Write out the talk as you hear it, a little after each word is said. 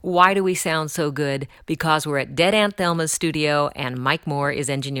Why do we sound so good? Because we're at Dead Aunt Thelma's studio and Mike Moore is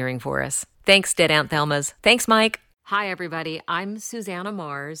engineering for us. Thanks, Dead Aunt Thelma's. Thanks, Mike. Hi, everybody. I'm Susanna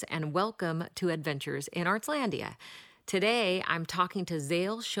Mars, and welcome to Adventures in Artslandia. Today, I'm talking to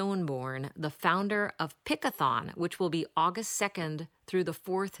Zale Schoenborn, the founder of Pickathon, which will be August 2nd through the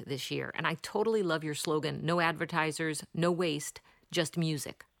 4th this year. And I totally love your slogan, no advertisers, no waste, just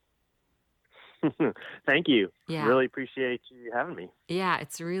music. Thank you. Yeah. Really appreciate you having me. Yeah,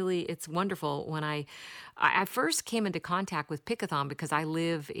 it's wonderful. When I first came into contact with Pickathon because I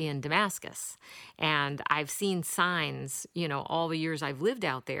live in Damascus, and I've seen signs, all the years I've lived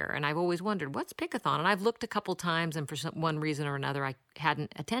out there, and I've always wondered, what's Pickathon? And I've looked a couple times, and for one reason or another, I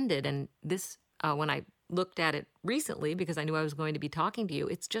hadn't attended. And this, when I looked at it recently, because I knew I was going to be talking to you,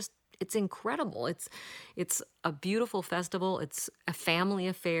 it's incredible. It's a beautiful festival. It's a family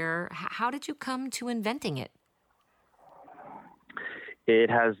affair. How did you come to inventing it? It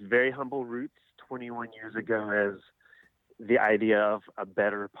has very humble roots 21 years ago as the idea of a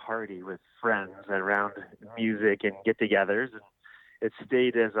better party with friends around music and get-togethers. And it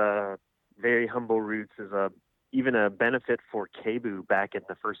stayed as a very humble roots as even a benefit for KBOO back in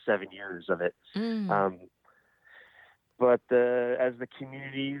the first 7 years of it. But as the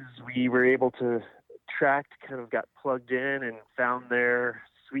communities we were able to track kind of got plugged in and found their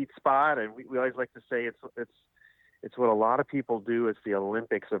sweet spot, and we always like to say it's what a lot of people do. It's the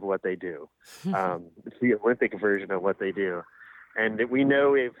Olympics of what they do. It's the Olympic version of what they do, and we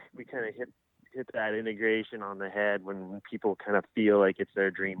know if we kind of hit that integration on the head when people kind of feel like it's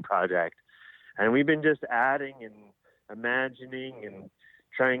their dream project, and we've been just adding and imagining and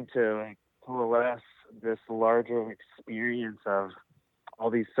trying to coalesce this larger experience of all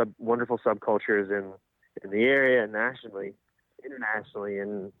these wonderful subcultures in the area and nationally, internationally.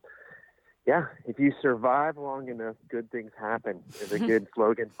 And yeah, if you survive long enough, good things happen is a good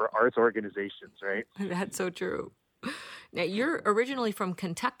slogan for arts organizations, right? That's so true. Now, you're originally from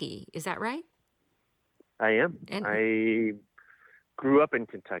Kentucky, is that right? I am. I grew up in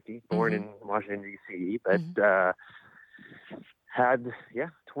Kentucky, born in Washington, D.C., but had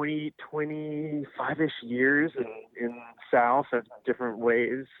 25-ish years in South in different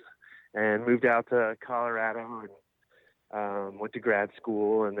ways, and moved out to Colorado and went to grad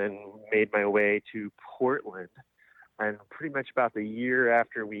school, and then made my way to Portland. And pretty much about the year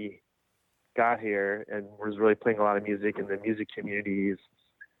after we got here and was really playing a lot of music in the music communities,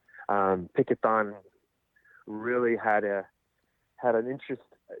 Pickathon really had an interest.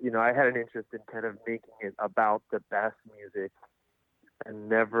 I had an interest in kind of making it about the best music and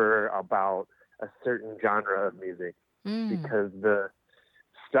never about a certain genre of music, because the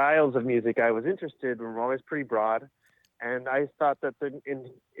styles of music I was interested in were always pretty broad. And I thought that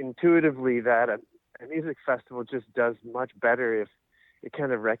intuitively that a music festival just does much better if it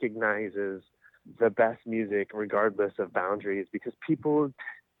kind of recognizes the best music regardless of boundaries, because people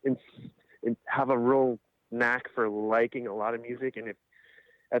have a real knack for liking a lot of music. And if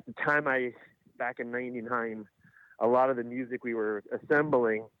at the time back in 99, a lot of the music we were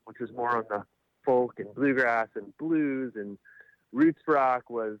assembling, which was more on the folk and bluegrass and blues and roots rock,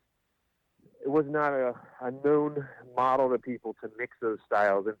 it was not a known model to people to mix those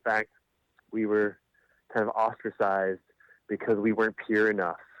styles. In fact, we were kind of ostracized because we weren't pure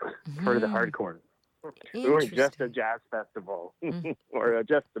enough for the hardcore. We weren't just a jazz festival or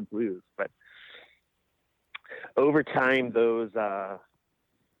just the blues. But over time,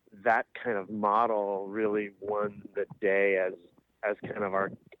 that kind of model really won the day as kind of our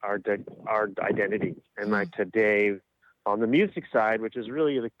identity. And like today, on the music side, which is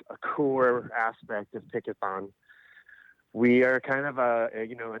really a core aspect of Pickathon, we are kind of an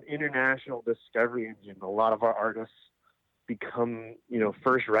international discovery engine. A lot of our artists become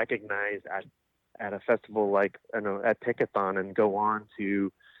first recognized at a festival like at Pickathon, and go on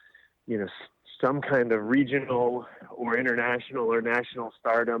to some kind of regional or international or national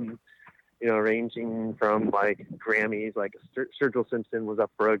stardom, ranging from like Grammys, like Sturgill Simpson was up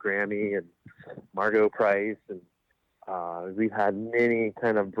for a Grammy, and Margot Price, and we've had many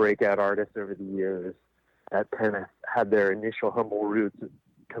kind of breakout artists over the years that kind of had their initial humble roots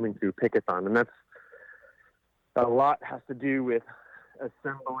coming through Pickathon. And that's a lot has to do with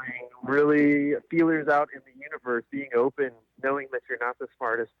assembling really feelers out in the universe, being open, knowing that you're not the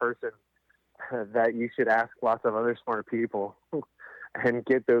smartest person, that you should ask lots of other smart people and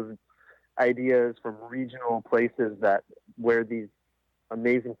get those ideas from regional places where these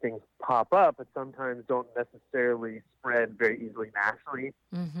amazing things pop up, but sometimes don't necessarily spread very easily nationally.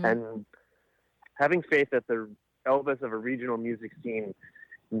 And having faith that the Elvis of a regional music scene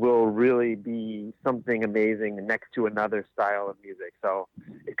will really be something amazing next to another style of music. So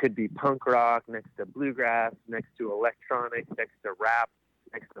it could be punk rock next to bluegrass, next to electronic, next to rap,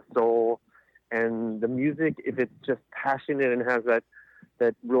 next to soul. And the music, if it's just passionate and has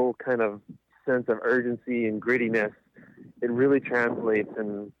that real kind of sense of urgency and grittiness, it really translates.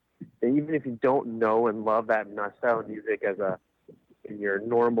 And even if you don't know and love that style of music in your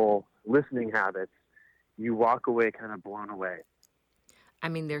normal listening habits, you walk away kind of blown away. I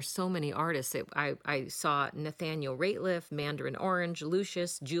mean, there's so many artists. I saw Nathaniel Rateliff, Mandarin Orange,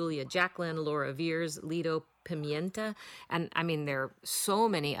 Lucius, Julia Jacqueline, Laura Veers, Lido Pimienta. And I mean, there are so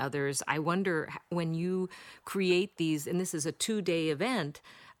many others. I wonder, when you create these, and this is a 2-day event,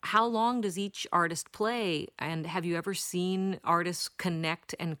 how long does each artist play? And have you ever seen artists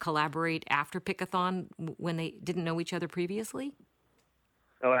connect and collaborate after Pickathon when they didn't know each other previously?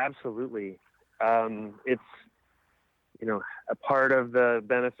 Oh, absolutely. It's, a part of the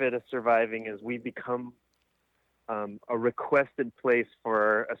benefit of surviving is we become a requested place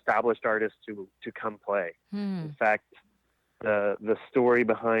for established artists to come play. In fact, the story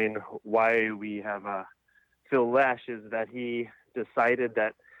behind why we have Phil Lesh is that he decided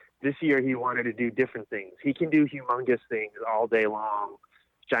that this year he wanted to do different things. He can do humongous things all day long,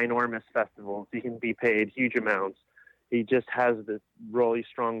 ginormous festivals. He can be paid huge amounts. He just has this really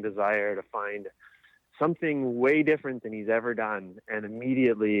strong desire to find something way different than he's ever done. And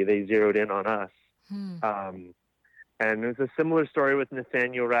immediately they zeroed in on us. And there's a similar story with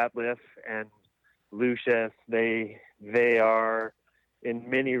Nathaniel Rateliff and Lucius. They are, in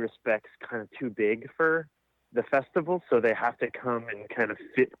many respects, kind of too big for the festival, so they have to come and kind of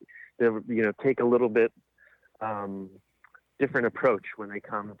fit, take a little bit different approach when they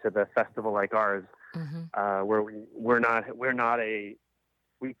come to the festival like ours, where we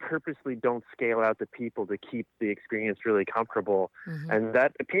purposely don't scale out the people to keep the experience really comfortable, and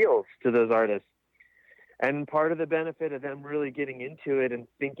that appeals to those artists. And part of the benefit of them really getting into it and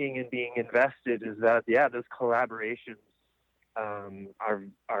thinking and being invested is that, those collaborations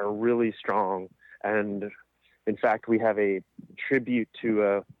are really strong. And in fact, we have a tribute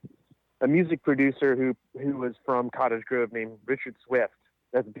to a music producer who was from Cottage Grove named Richard Swift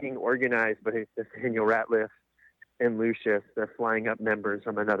that's being organized by Nathaniel Rateliff and Lucius. They're flying up members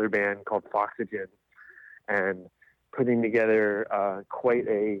from another band called Foxygen and putting together quite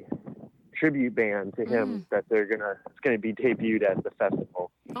a tribute band to him that it's gonna be debuted at the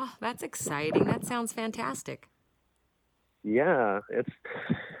festival. Oh, that's exciting. That sounds fantastic. Yeah,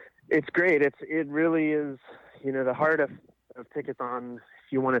 it's great. It really is, the heart of Pickathon,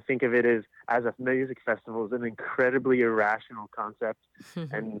 if you want to think of it as a music festival, is an incredibly irrational concept.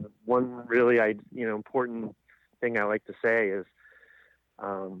 And one really important thing I like to say is,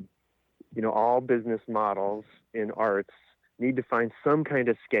 all business models in arts need to find some kind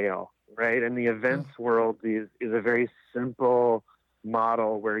of scale, right? And the events world is a very simple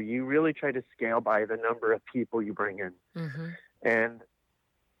model where you really try to scale by the number of people you bring in. And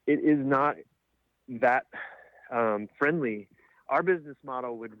it is not that friendly. Our business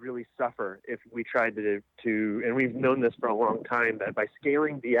model would really suffer if we tried to, and we've known this for a long time, that by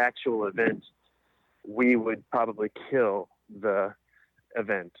scaling the actual event, we would probably kill the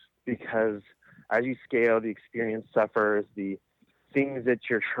event, because as you scale, the experience suffers. The things that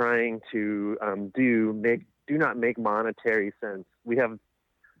you're trying to do not make monetary sense. We have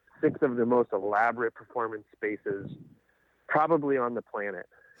 6 of the most elaborate performance spaces probably on the planet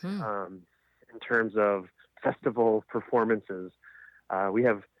in terms of festival performances. We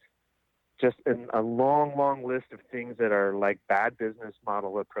have just a long, long list of things that are like bad business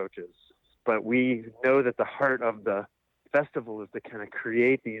model approaches. But we know that the heart of the festival is to kind of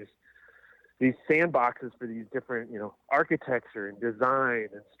create these sandboxes for these different, architecture and design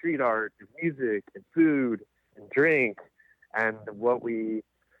and street art and music and food and drink. And what we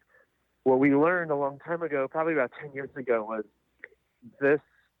learned a long time ago, probably about 10 years ago, was this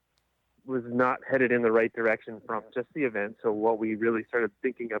was not headed in the right direction from just the event. So what we really started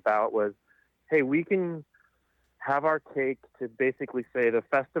thinking about was, hey, we can have our take to basically say the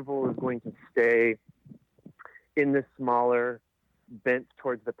festival is going to stay in this smaller, bent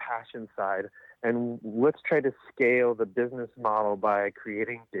towards the passion side, and let's try to scale the business model by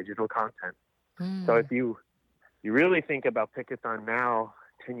creating digital content. So if you really think about Pickathon now,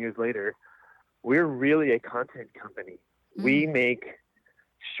 10 years later, we're really a content company. We make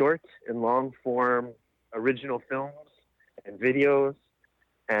short and long form original films and videos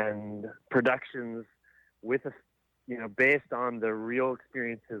and productions with based on the real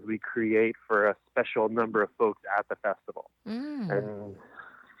experiences we create for a special number of folks at the festival. And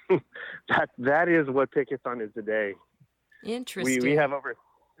that is what Pickathon is today. Interesting. We have over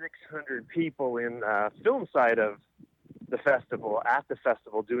 600 people in the film side of the festival, at the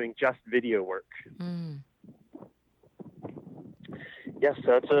festival, doing just video work. Yes,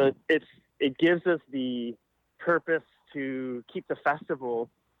 so it gives us the purpose to keep the festival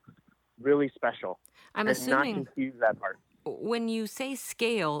really special. I'm and assuming not confuse that part. when you say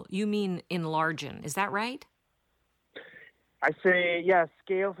scale, you mean enlargen. Is that right? I say,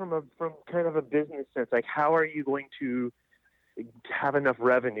 scale from kind of a business sense. Like, how are you going to have enough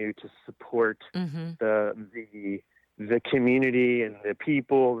revenue to support the community and the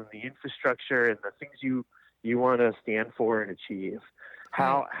people and the infrastructure and the things you want to stand for and achieve?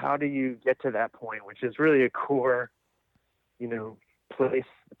 How do you get to that point, which is really a core,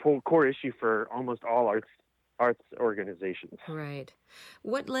 core issue for almost all arts organizations. Right.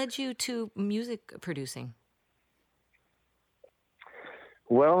 What led you to music producing?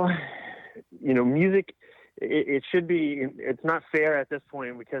 Well, music, it should be, it's not fair at this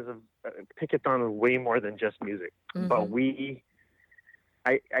point because of Pickathon is way more than just music. But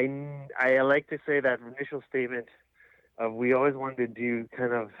I like to say that initial statement of we always wanted to do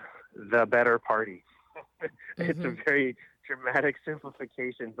kind of the better party. It's a very dramatic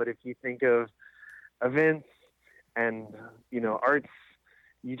simplification, but if you think of events and, arts,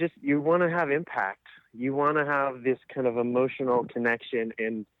 you want to have impact. You want to have this kind of emotional connection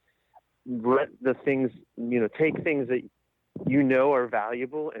and let the things, take things that are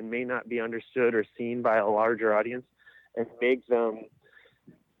valuable and may not be understood or seen by a larger audience and make them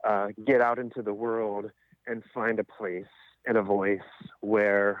get out into the world and find a place and a voice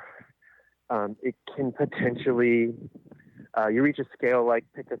where it can potentially, you reach a scale like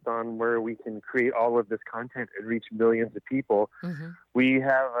Pickathon where we can create all of this content and reach millions of people. We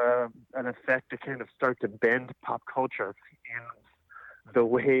have an effect to kind of start to bend pop culture in the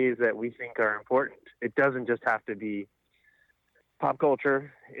ways that we think are important. It doesn't just have to be pop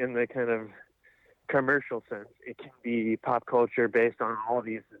culture in the kind of commercial sense. It can be pop culture based on all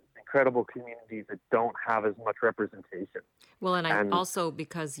these incredible communities that don't have as much representation. Well, and also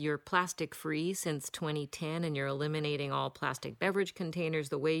because you're plastic free since 2010 and you're eliminating all plastic beverage containers,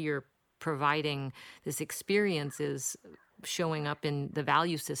 the way you're providing this experience is showing up in the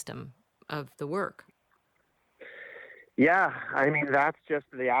value system of the work. Yeah, I mean, that's just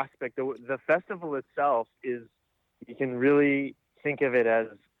the aspect. The festival itself is, you can really think of it as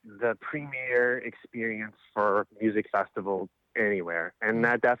the premier experience for music festival anywhere. And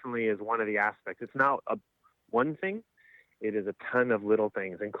that definitely is one of the aspects. It's not one thing. It is a ton of little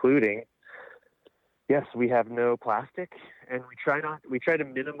things, including, yes, we have no plastic, and we try to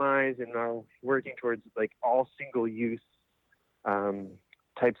minimize and are working towards like all single use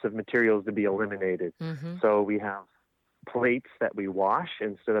types of materials to be eliminated. So we have plates that we wash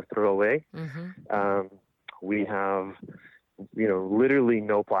instead of throw away. We have, literally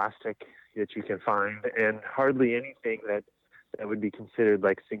no plastic that you can find, and hardly anything that would be considered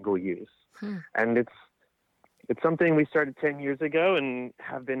like single use. And it's something we started 10 years ago and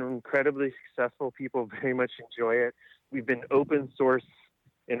have been incredibly successful. People very much enjoy it. We've been open source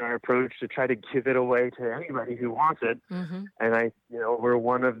in our approach to try to give it away to anybody who wants it. And we're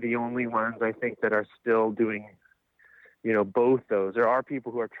one of the only ones, I think, that are still doing, both those. There are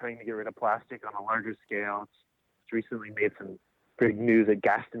people who are trying to get rid of plastic on a larger scale. It's recently made some big news that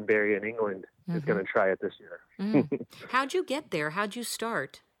Glastonbury in England is going to try it this year. How'd you get there? How'd you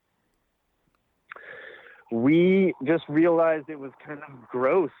start? We just realized it was kind of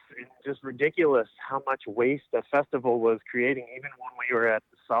gross and just ridiculous how much waste the festival was creating, even when we were at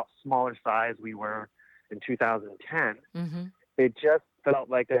the smaller size we were in 2010. It just felt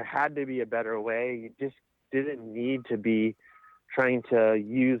like there had to be a better way. You just didn't need to be trying to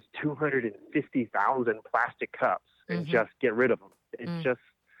use 250,000 plastic cups and just get rid of them.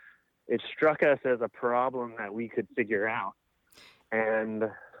 It struck us as a problem that we could figure out. And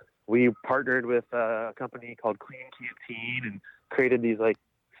we partnered with a company called Clean Canteen and created these like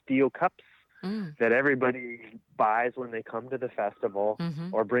steel cups that everybody buys when they come to the festival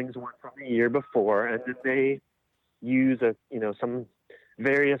or brings one from the year before. And then they use some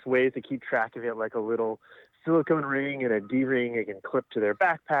various ways to keep track of it, like a little silicone ring and a D-ring they can clip to their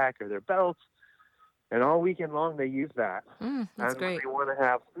backpack or their belt. And all weekend long, they use that. That's great. When they want to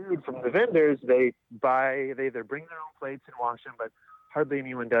have food from the vendors, they either bring their own plates and wash them, but hardly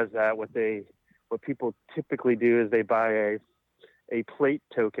anyone does that. What people typically do is they buy a plate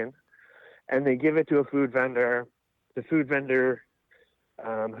token, and they give it to a food vendor. The food vendor,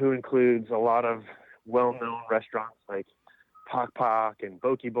 who includes a lot of well-known restaurants like Pok Pok and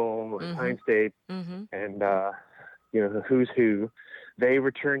Boki Bowl and Pine State, and the who's who, they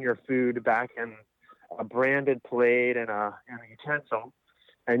return your food back in a branded plate and a utensil,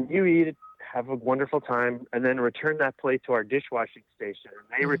 and you eat it, have a wonderful time, and then return that plate to our dishwashing station, and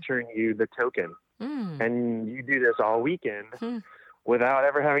they return you the token. Mm. And you do this all weekend without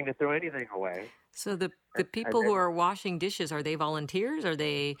ever having to throw anything away. So the people who are washing dishes, are they volunteers? Are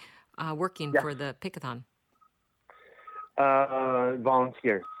they working for the Pickathon?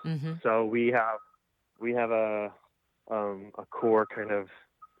 Volunteers. Mm-hmm. So we have a core kind of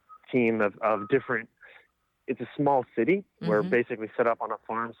team of different. It's a small city. We're basically set up on a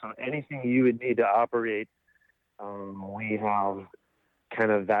farm, so anything you would need to operate, we have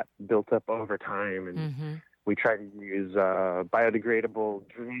kind of that built up over time, and we try to use biodegradable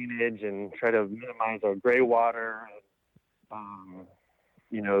drainage and try to minimize our gray water, and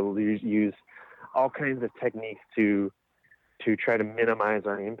use all kinds of techniques to try to minimize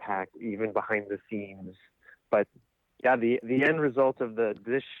our impact even behind the scenes. But yeah, the end result of the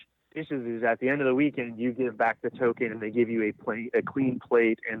dishes is at the end of the weekend, you give back the token and they give you a clean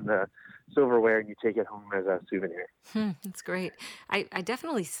plate and the silverware, and you take it home as a souvenir. That's great. I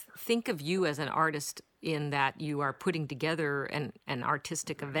definitely think of you as an artist in that you are putting together an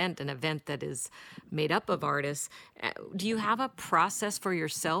artistic event, an event that is made up of artists. Do you have a process for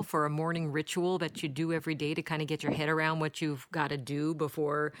yourself or a morning ritual that you do every day to kind of get your head around what you've got to do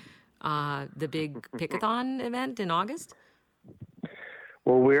before the big Pickathon event in August?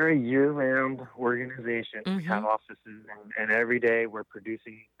 Well, we're a year-round organization. We have offices, and every day we're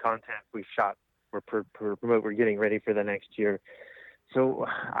producing content. We've shot, we're getting ready for the next year. So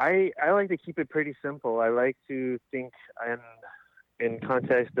I like to keep it pretty simple. I like to think in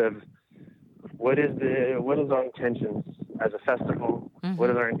context of what is our intentions as a festival? What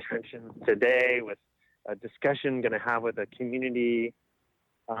is our intentions today with a discussion going to have with a community?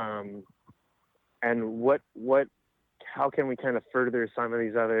 And how can we kind of further some of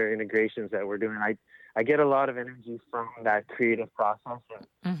these other integrations that we're doing? I get a lot of energy from that creative process.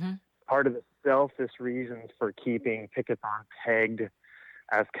 And part of the selfish reasons for keeping Pickathon pegged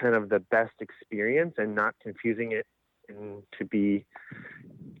as kind of the best experience and not confusing it to be,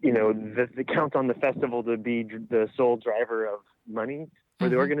 the count on the festival to be the sole driver of money for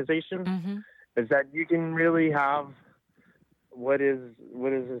the organization, is that you can really have what is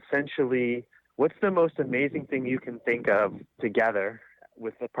essentially, what's the most amazing thing you can think of together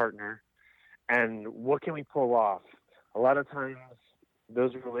with a partner, and what can we pull off? A lot of times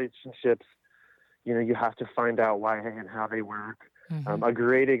those relationships, you have to find out why and how they work. A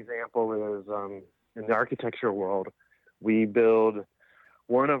great example is in the architecture world, we build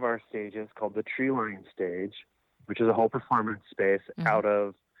one of our stages called the Tree Line stage, which is a whole performance space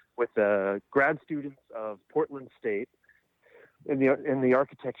with the grad students of Portland State in the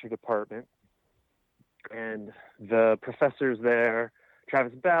architecture department. And the professors there,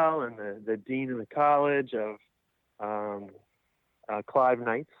 Travis Bell, and the dean of the college of Clive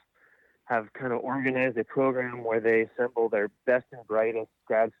Knights, have kind of organized a program where they assemble their best and brightest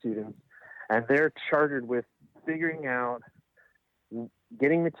grad students, and they're chartered with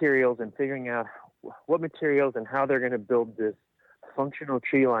getting materials and figuring out what materials and how they're going to build this functional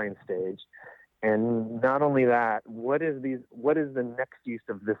tree line stage. And not only that, what is the next use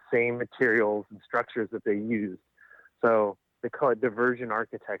of the same materials and structures that they use? So they call it diversion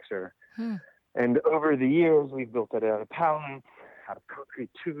architecture. And over the years, we've built it out of pallets, out of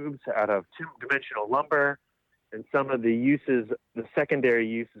concrete tubes, out of two-dimensional lumber. And some of the secondary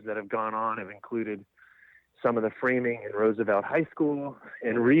uses that have gone on have included some of the framing in Roosevelt High School.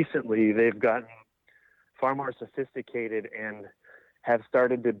 And recently, they've gotten far more sophisticated and have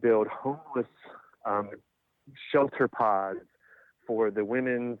started to build homeless shelter pods for the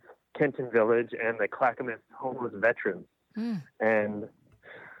women's Kenton Village and the Clackamas homeless veterans. And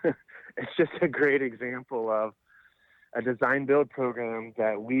it's just a great example of a design build program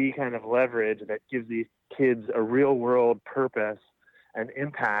that we kind of leverage that gives these kids a real world purpose and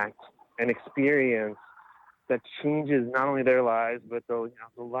impact and experience that changes not only their lives, but the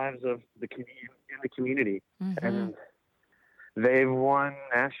lives of the community. And they've won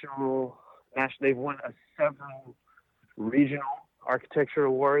they've won several regional architecture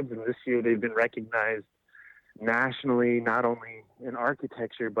awards, and this year they've been recognized nationally, not only in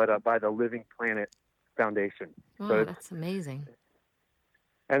architecture, but by the Living Planet Foundation. Wow, so that's amazing.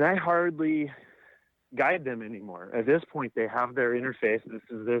 And I hardly guide them anymore. At this point, they have their interface. This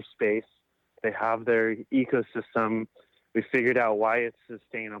is their space. They have their ecosystem. We figured out why it's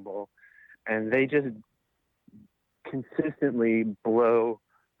sustainable. And they just consistently blow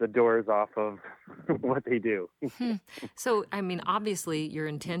the doors off of what they do. So, I mean, obviously your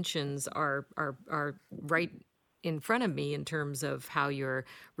intentions are right in front of me in terms of how you're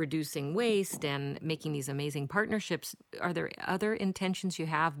reducing waste and making these amazing partnerships. Are there other intentions you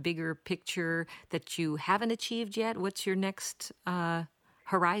have, bigger picture, that you haven't achieved yet? What's your next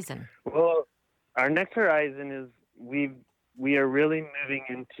horizon? Well, our next horizon is we are really moving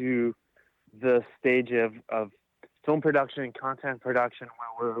into the stage of film production and content production,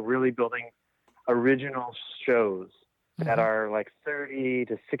 where we're really building original shows that are like 30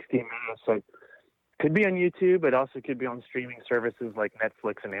 to 60 minutes. Like, could be on YouTube, but also could be on streaming services like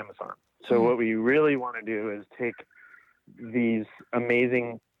Netflix and Amazon. So what we really want to do is take these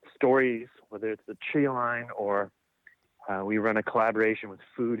amazing stories, whether it's the Tree Line or we run a collaboration with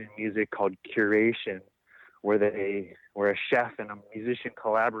food and music called Curation, where a chef and a musician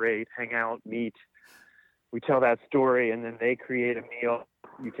collaborate, hang out, meet. We tell that story, and then they create a meal.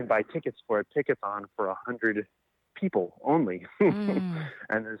 You can buy tickets for a Pickathon for 100 people only. And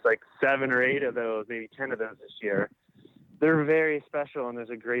there's like 7 or 8 of those, maybe 10 of those this year. They're very special, and there's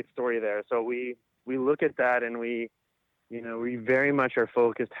a great story there. So we look at that, and we very much are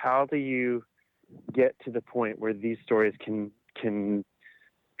focused. How do you get to the point where these stories can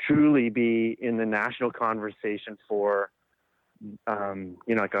truly be in the national conversation for,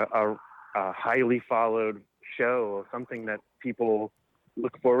 like a highly followed show, something that people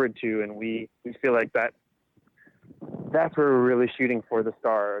look forward to, and we feel like that's where we're really shooting for the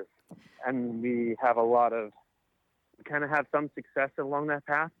stars. And we kind of have some success along that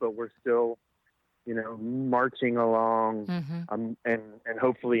path, but we're still, marching along. And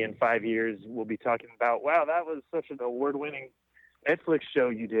hopefully in 5 years, we'll be talking about, wow, that was such an award-winning Netflix show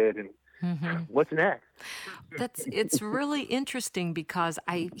you did. And what's next? It's really interesting because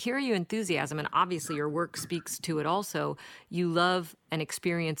I hear your enthusiasm, and obviously your work speaks to it also. You love an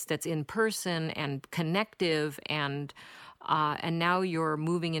experience that's in person and connective, and now you're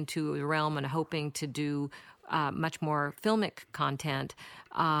moving into the realm and hoping to do much more filmic content.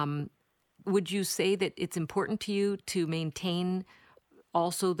 Would you say that it's important to you to maintain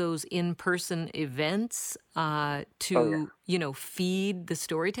also those in-person events to feed the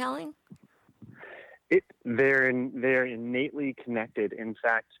storytelling? They're innately connected. In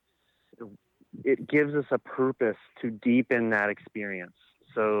fact, it gives us a purpose to deepen that experience.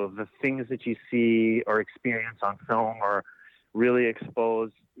 So the things that you see or experience on film are really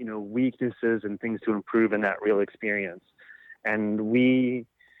expose, weaknesses and things to improve in that real experience. And we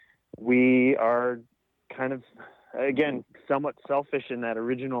are kind of, again, somewhat selfish in that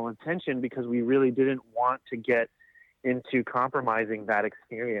original intention, because we really didn't want to get into compromising that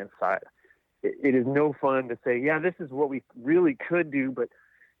experience side. It is no fun to say, yeah, this is what we really could do, but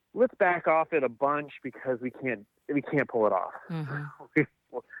let's back off it a bunch because we can't pull it off.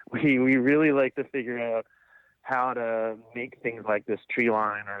 We really like to figure out how to make things like this Tree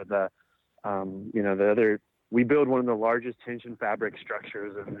Line or the other. We build one of the largest tension fabric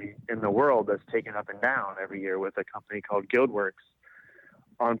structures in the world that's taken up and down every year with a company called Guildworks.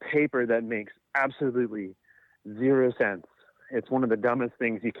 On paper, that makes absolutely 0 sense. It's one of the dumbest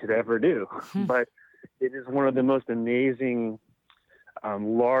things you could ever do, but it is one of the most amazing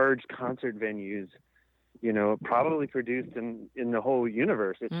large concert venues, probably produced in the whole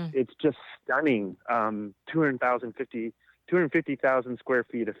universe. It's just stunning. 250,000 square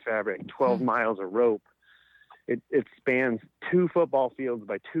feet of fabric, 12 miles of rope. It spans 2 football fields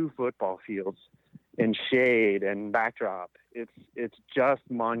by 2 football fields in shade and backdrop. It's just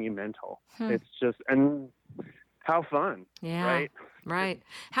monumental. It's just, and how fun. Yeah. Right.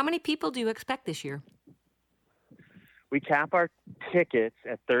 How many people do you expect this year? We cap our tickets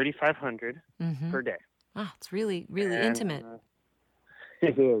at 3,500 per day. Oh, it's really, really intimate.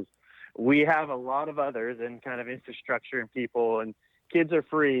 It is. We have a lot of others and kind of infrastructure and people, and kids are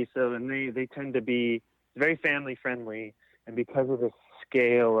free. So then they tend to be very family friendly. And because of the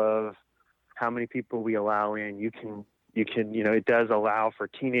scale of how many people we allow in, you can, it does allow for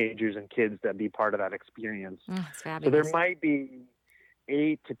teenagers and kids to be part of that experience. Oh, it's fabulous. So there might be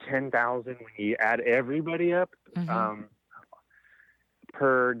 8,000 to 10,000 when you add everybody up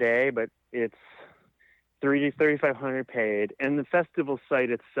per day, but it's 3,500 paid. And the festival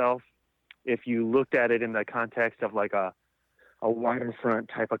site itself, if you looked at it in the context of like a waterfront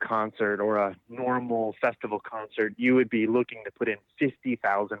type of concert or a normal festival concert, you would be looking to put in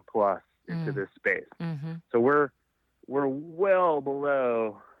 50,000 plus into this space. So we're well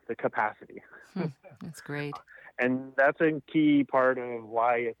below the capacity. That's great. And that's a key part of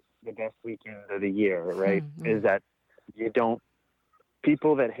why it's the best weekend of the year, right? Is that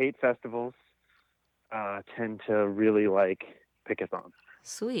people that hate festivals tend to really like Pickathon.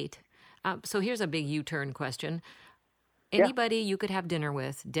 Sweet. So here's a big U-turn question. Anybody you could have dinner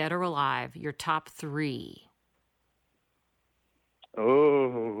with, dead or alive, your top 3?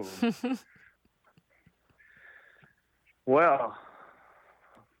 Oh. Well,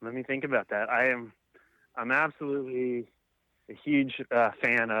 let me think about that. I'm absolutely a huge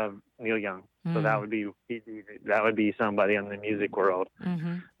fan of Neil Young, so that would be somebody in the music world.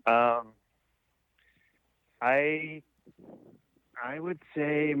 Mm-hmm. I would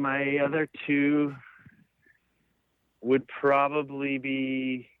say my other two would probably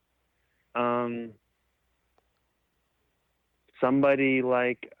be somebody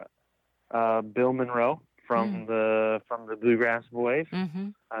like Bill Monroe from the Bluegrass Boys. Mm-hmm.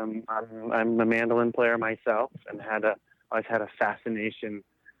 I'm a mandolin player myself, and always had a fascination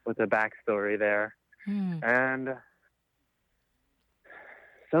with the backstory there. And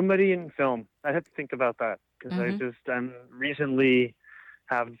somebody in film. I have to think about that because I'm recently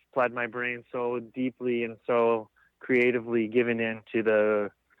have applied my brain so deeply and so creatively given into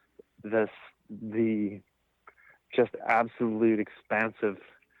the just absolute expansive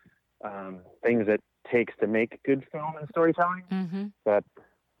things it takes to make good film and storytelling that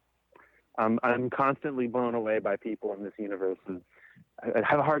I'm constantly blown away by people in this universe. And I'd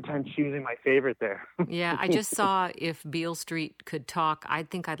have a hard time choosing my favorite there. Yeah, I just saw if Beale Street could talk. I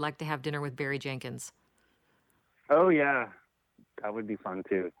think I'd like to have dinner with Barry Jenkins. Oh, yeah. That would be fun,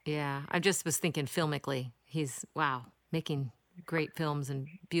 too. Yeah, I just was thinking filmically. He's, making great films and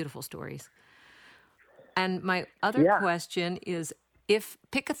beautiful stories. And my other question is, if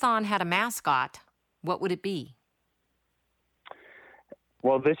Pick-a-thon had a mascot, what would it be?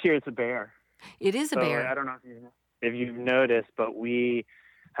 Well, this year it's a bear. It is a bear. I don't know if you've noticed, but we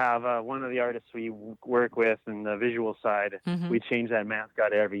have one of the artists we work with in the visual side. We change that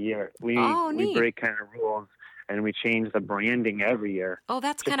mascot every year. We break kind of rules, and we change the branding every year. Oh,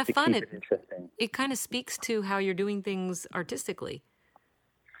 that's kind of fun. Interesting. It kind of speaks to how you're doing things artistically.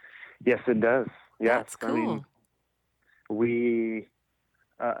 Yes, it does. Yes. That's cool. I mean, we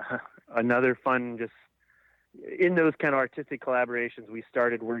another fun just in those kind of artistic collaborations. We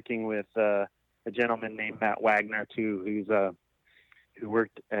started working with a gentleman named Matt Wagner too, who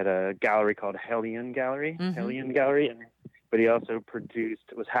worked at a gallery called Hellion Gallery. But he also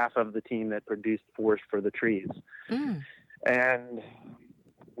was half of the team that produced Forest for the Trees. And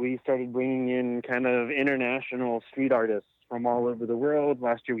we started bringing in kind of international street artists from all over the world.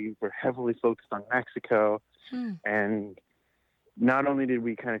 Last year we were heavily focused on Mexico. And not only did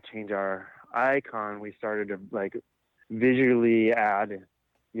we kind of change our icon, we started to like visually add,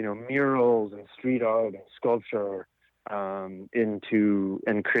 murals and street art and sculpture into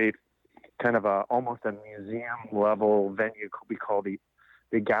and create kind of almost a museum level venue we call the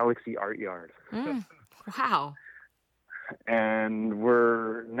Galaxy Art Yard. Wow. And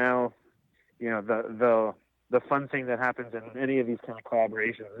we're now, the fun thing that happens in any of these kind of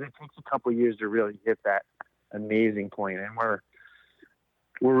collaborations, it takes a couple of years to really hit that amazing point, and we're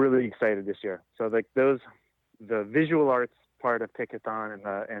really excited this year. So like the visual arts part of Pick-a-thon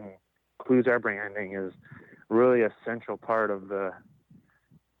and includes our branding is really a central part of the,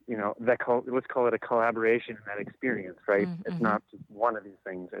 let's call it a collaboration in that experience, right? It's not just one of these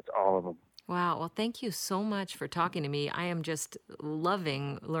things, it's all of them. Wow. Well, thank you so much for talking to me. I am just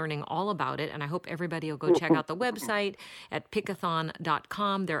loving learning all about it, and I hope everybody will go check out the website at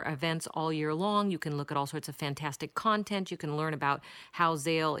pickathon.com. There are events all year long. You can look at all sorts of fantastic content. You can learn about how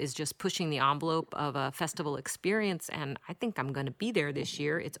Zale is just pushing the envelope of a festival experience, and I think I'm going to be there this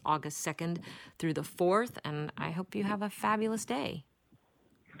year. It's August 2nd through the 4th, and I hope you have a fabulous day.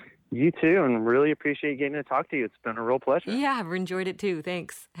 You too, and really appreciate getting to talk to you. It's been a real pleasure. Yeah, I've enjoyed it too.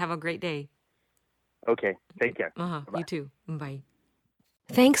 Thanks. Have a great day. Okay, take care. You too. Bye.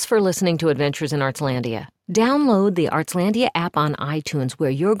 Thanks for listening to Adventures in Artslandia. Download the Artslandia app on iTunes, where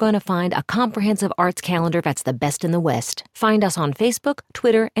you're going to find a comprehensive arts calendar that's the best in the West. Find us on Facebook,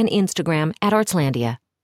 Twitter, and Instagram at Artslandia.